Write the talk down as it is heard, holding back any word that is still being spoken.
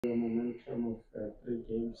The momentum of three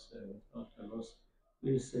games without a loss.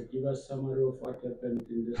 Please give us summary of what happened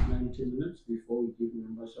in this 90 minutes before we give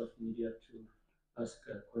members of media to ask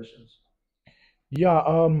questions. Yeah,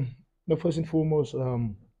 no, first and foremost,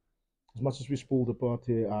 as much as we spoiled the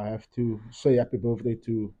party, I have to say happy birthday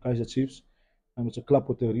to Kaizer Chiefs. It's a club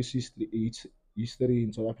with a rich history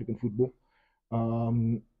in South African football.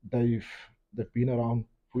 Um, they've they've been around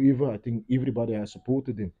forever. I think everybody has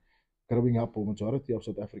supported them growing up, or majority of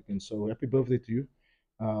South Africans. So happy birthday to you.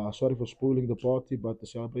 Sorry for spoiling the party, but the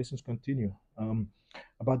celebrations continue.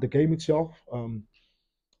 About the game itself,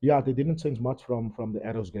 yeah, they didn't change much from the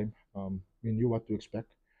Arrows game. We knew what to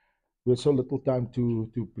expect. We had so little time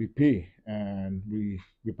to prepare, and we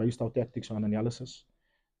based our tactics on analysis.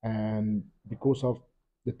 And because of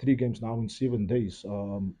the three games now in 7 days,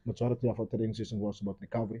 majority of our training session was about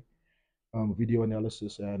recovery, video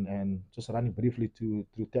analysis, and just running briefly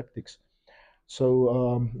through tactics.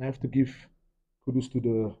 So I have to give kudos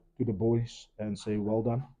to the boys and say well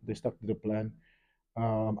done. They stuck to the plan.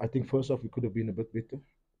 I think first off we could have been a bit better.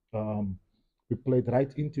 We played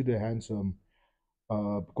right into their hands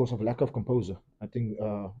because of lack of composure. I think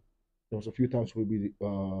there was a few times where we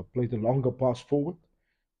played a longer pass forward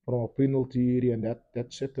from a penalty area, and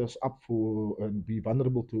that set us up for and be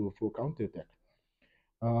vulnerable to for counter attack.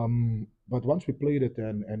 But once we played it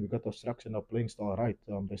and we got our structure and our playing style right,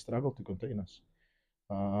 they struggled to contain us.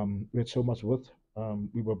 We had so much width.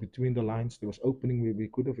 We were between the lines. There was opening where we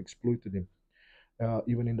could have exploited them.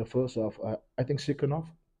 Even in the first half, I think second half,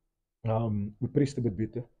 we pressed a bit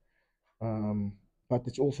better. Um, but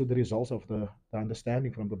it's also the results of the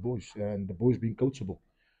understanding from the boys and the boys being coachable.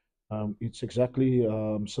 It's exactly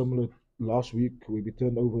similar last week where we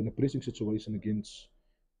turned over in a pressing situation against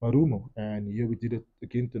Marumo, and here we did it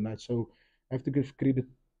again tonight. So I have to give credit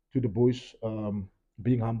to the boys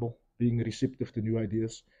being humble, being receptive to new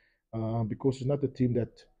ideas, because it's not a team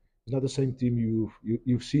that it's not the same team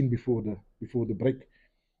you've seen before the break.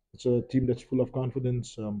 It's a team that's full of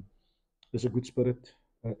confidence. There's a good spirit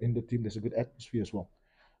in the team. There's a good atmosphere as well.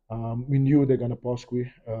 We knew they're gonna pass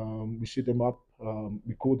square. We set them up.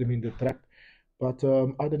 We caught them in the trap. But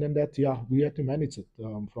other than that, yeah, we had to manage it.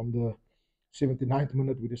 From the 79th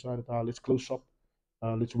minute, we decided, let's close shop.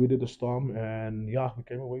 Let's weather the storm, and yeah, we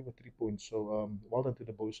came away with 3 points. So well done to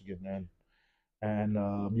the boys again. And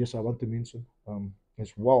yes, I want to mention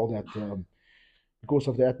as well that because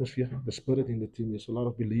of the atmosphere, the spirit in the team, there's a lot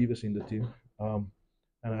of believers in the team,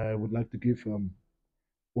 and I would like to give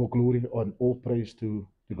all glory and all praise to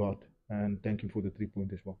God and thank Him for the 3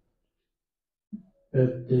 point as well.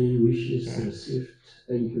 Birthday wishes received.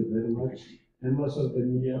 Thank you very much. Members of the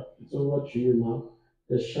media, it's over to you now.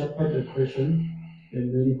 The sharper the question, the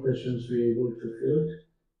many questions we're able to field.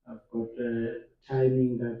 I've got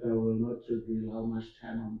timing that I will not reveal how much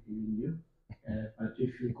time I'm giving you. But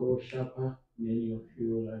if you go sharper, many of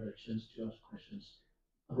you will have a chance to ask questions.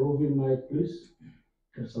 Roving mic, please.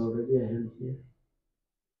 There's already a hand here.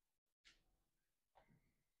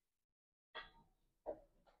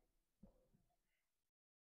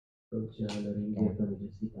 Coach Lorenzo from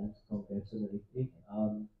Agency Times. Congrats on the victory.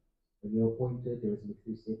 When you were appointed, there was mixed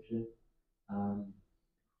reception, um,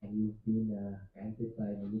 and you've been anchored by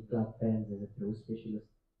many club fans as a throw specialist.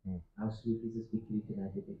 Mm. How sweet is this victory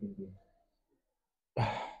tonight at the game?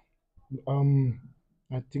 Um,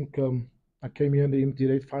 I think I came here in the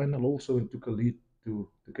MT8 final also and took a lead to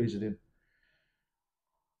KZN.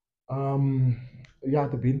 Um, yeah,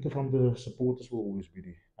 the banter from the supporters will always be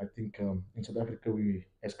there. I think in South Africa, we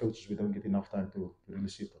as coaches we don't get enough time to really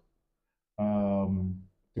settle.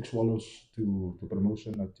 Took Swallows to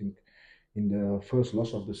promotion. I think in the first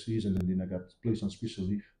loss of the season, and then I got placed on special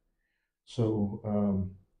leave. So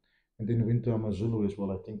and then went to Amazulu as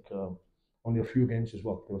well. I think only a few games as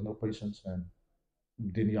well. There was no patience, and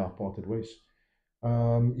then yeah, parted ways.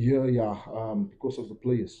 Yeah, because of the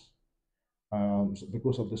players,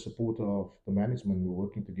 because of the support of the management, we're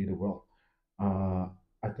working together well. Uh,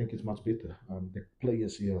 I think it's much better. The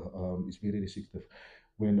players here is very receptive.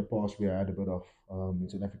 Where in the past we had a bit of in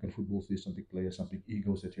South African football, there's some big players, some big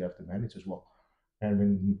egos that you have to manage as well.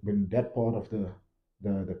 And when that part of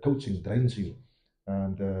the coaching drains you,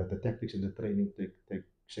 the tactics and the training take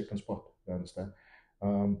second spot. You understand?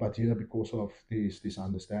 But here, because of this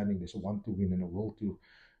understanding, there's a want to win and a will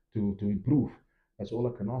to improve. That's all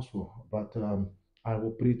I can ask for. But I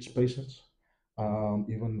will preach patience,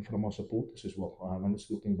 even from our supporters as well. I'm not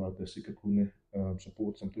talking about the Sekhukhune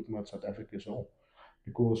supporters. I'm talking about South Africa as well,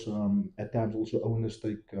 because at times also owners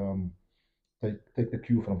take the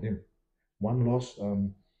cue from them. One loss,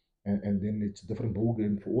 and then it's a different ball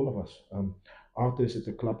game for all of us. Arthur is at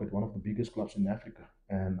a club at one of the biggest clubs in Africa,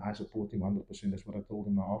 and I support him 100%. That's what I told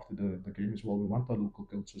him now after the game as well. We want our local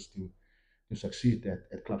coaches to succeed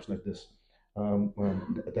at clubs like this.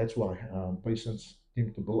 That's why patience,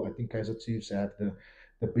 team to build. I think Kaizer Chiefs have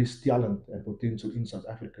the best talent and potential in South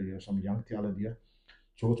Africa here. Some young talent here.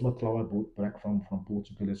 George Matlawa brought back from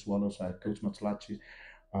Portugal as well as Coach Matlachi,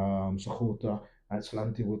 Sekhukhune. I had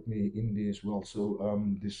Slanti with me in there as well. So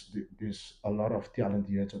there's a lot of talent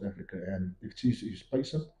here in South Africa, and if Chiefs is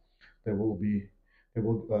patient, they will be they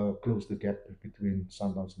will close the gap between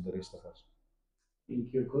Sundowns and the rest of us.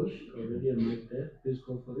 Thank you, Coach. Already a mic there. Please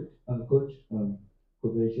go for it. Coach,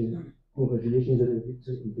 congratulations on the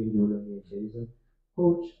victory in Benjola and Kaizer.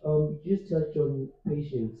 Coach, you just touched on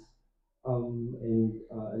patience, and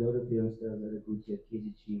a lot of youngsters that are good here,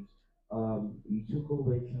 Kaizer Chiefs. You took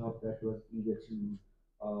over a club that was eager to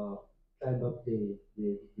climb up the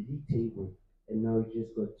league table, and now you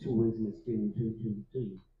just got 2 wins in the spring in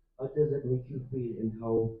 2023. How does that make you feel, and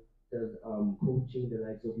how does coaching the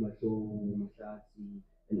likes of Mato, Masati,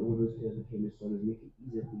 and all those players who came as well make it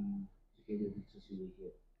easier for you to get a victory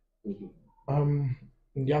here? Thank you.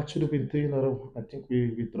 Yeah, it should have been three in a row. I think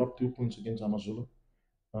we dropped 2 points against Amazulu.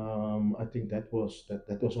 I think that was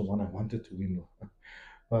the one I wanted to win,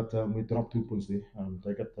 but we dropped 2 points there.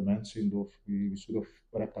 They got the man sent off. We should have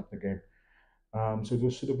wrapped up the game. So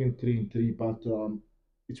it should have been 3-3, but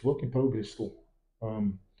it's work in progress still.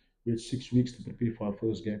 We had 6 weeks to prepare for our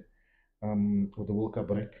first game with the World Cup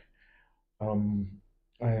break. Um,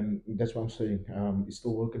 and that's what I'm saying. It's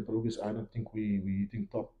still work in progress. I don't think we hitting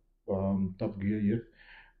top gear yet.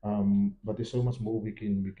 But there's so much more we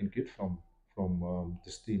can get from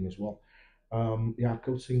this team as well. Yeah,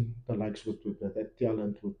 coaching the likes with that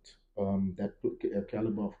talent, with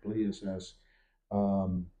caliber of players as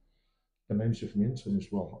um, the names you've mentioned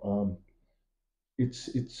as well. It's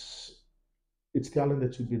it's it's talent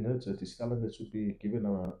that should be nurtured. It's talent that should be given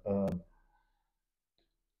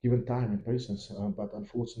time and patience. But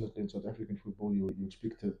unfortunately, in South African football, you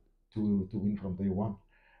expect it to win from day one.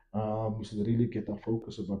 We should really get our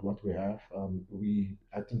focus about what we have.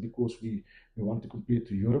 I think because we want to compare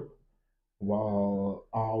to Europe, while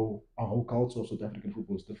our whole culture of South African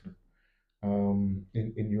football is different.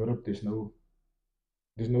 In Europe, there's no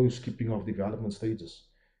skipping of development stages.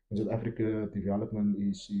 In South Africa, development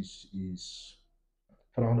is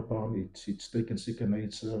frowned upon. It's taken second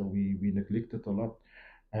nature. We neglect it a lot,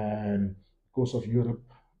 and because of Europe,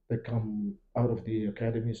 they come out of the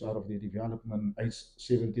academies, out of the development, age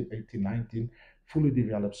 17, 18, 19, fully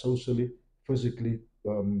developed socially, physically,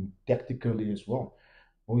 tactically as well.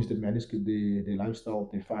 Boys that manage the lifestyle,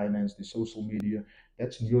 the finance, the social media.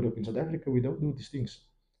 That's in Europe. In South Africa, we don't do these things.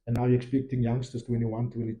 And now you're expecting youngsters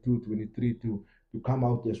 21, 22, 23 to come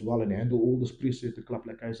out as well and handle all this pressure at a club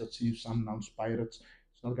like Kaizer Chiefs, Sundowns, Pirates.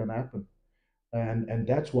 It's not going to happen. And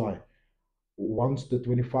that's why once the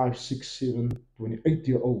 25, 6, 7, 28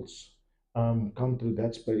 year olds come through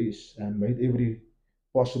that space and made every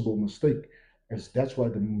possible mistake, as that's why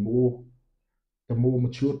the more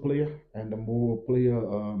mature player and the more player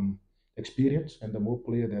experience and the more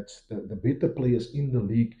player that's the better players in the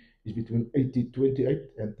league is between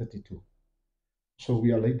 28 and 32. So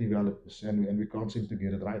we are late developers and we can't seem to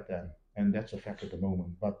get it right then. And that's a fact at the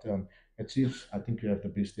moment. But it seems I think you have the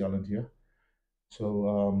best talent here.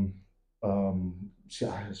 So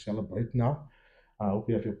celebrate now. I hope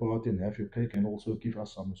you have your party and have your cake and also give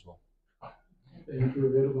us some as well. Thank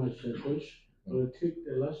you very much, Coach. We'll take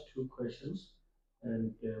the last two questions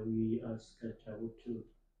and we ask Tabu to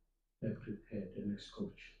prepare the next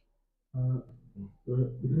coach.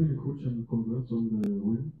 Good evening, Coach, and congrats on the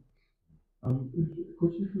win.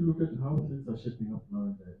 Coach, if you look at how things are shaping up now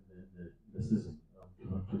in the season,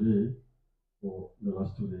 today, for the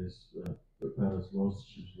last 2 days, Paris lost,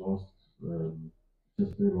 Chiefs lost,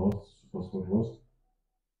 just they lost, Supersport lost.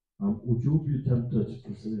 Would you be tempted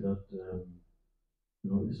to say that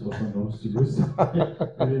it's for Sundowns to lose,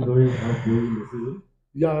 even though you're halfway in the season?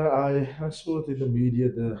 Yeah, I saw it in the media,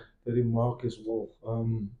 the remark as well.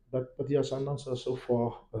 But yeah, Sundowns are so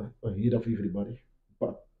far ahead of everybody,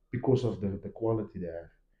 but because of the quality they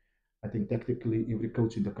have. I think tactically, every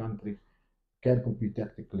coach in the country can compete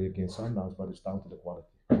tactically against Sundowns, but it's down to the quality.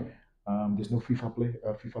 There's no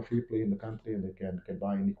FIFA fair play in the country, and they can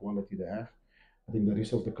buy any quality they have. I think the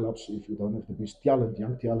rest of the clubs, if you don't have the best talent,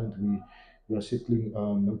 young talent, we are settling.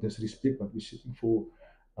 No disrespect, but we're sitting for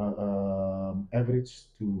average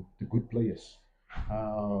to good players.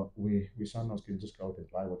 We Sundowns can just go out and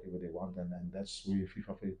buy whatever they want, and that's where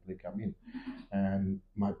FIFA fair play come in. And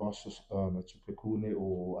my bosses at Sekhukhune,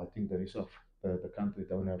 or I think the rest of the country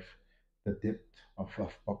don't have the depth of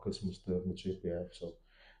pockets Mr. Mutsepe have. So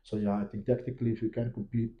So yeah, I think tactically, if you can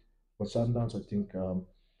compete with Sundowns, I think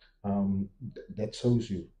that shows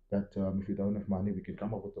you that if you don't have money, we can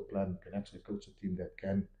come up with a plan, can actually coach a team that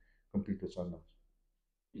can compete with Sundowns.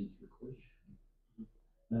 Thank you, Coach.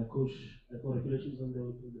 Coach, congratulations on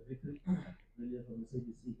the victory. Really from the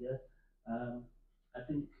CBC here. I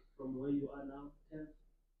think from where you are now, 10th.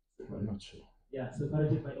 I'm not sure. Yeah,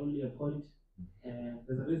 separated by only a point. And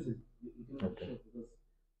there's a reason you cannot be sure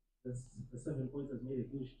because the 7 points has made a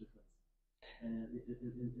huge difference in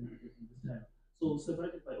this time. So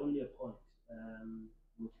separated by only a point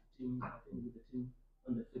with team, I think with the team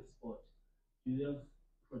on the 5th spot. Do you have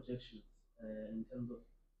projections in terms of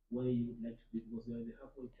where you would like to be? Because you're at the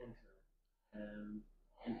halfway point now.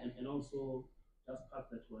 And also, just park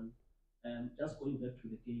that one. Just going back to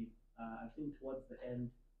the game, I think towards the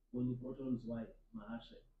end, when you brought on Zwei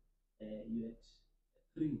Mahashe, you had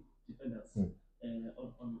 3 defenders on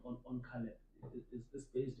Caleb. Is this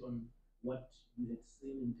based on what you had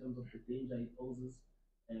seen in terms of the danger he poses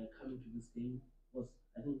coming to this game? Because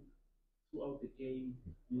I think throughout the game,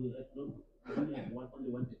 you had not really had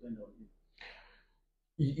only one defender on him.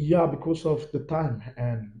 Yeah, because of the time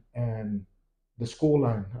and the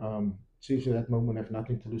scoreline. Chiefs at that moment have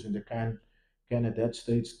nothing to lose, and they can at that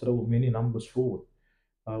stage throw many numbers forward.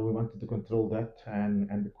 We wanted to control that,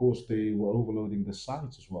 and because they were overloading the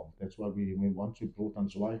sides as well. That's why once we brought on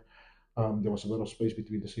Zwei, there was a lot of space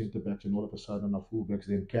between the centre backs, and all of a sudden our fullbacks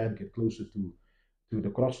then can get closer to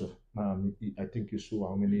the crosser. I think you saw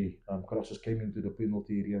how many crosses came into the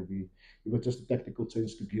penalty area. It was just a tactical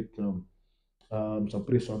change to get some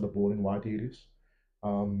pressure on the ball in wide areas.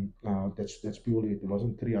 That's purely it. It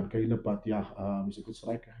wasn't 3 on Caleb, but yeah, he's a good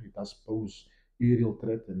striker. He does pose aerial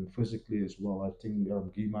threat and physically as well. I think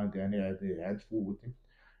Gima and Danny had a handful with him,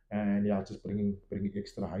 and yeah, just bringing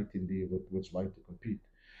extra height in there with Zwei to compete.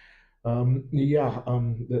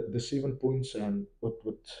 The 7 points and what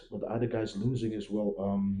the other guys losing as well.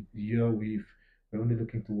 Here we're only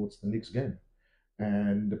looking towards the next game,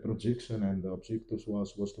 and the projection and the objectives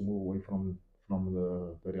was to move away from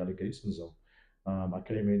the relegation zone. I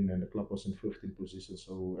came in and the club was in 15th position,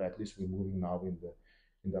 so at least we're moving now in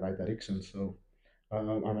the right direction. So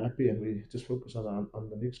I'm happy, and we just focus on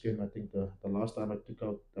the next game. I think the last time I took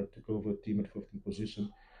over a team at 15th position,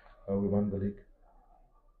 we won the league.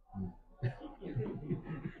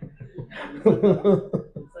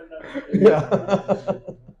 Yeah.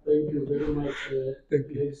 Thank you very much, Thank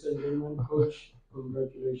you. ladies and gentlemen. Coach,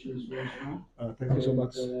 congratulations once more. Thank you so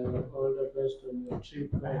much. All the best on your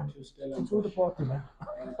trip back to Stella. Enjoy the party, man.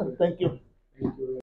 Thank you. Thank you.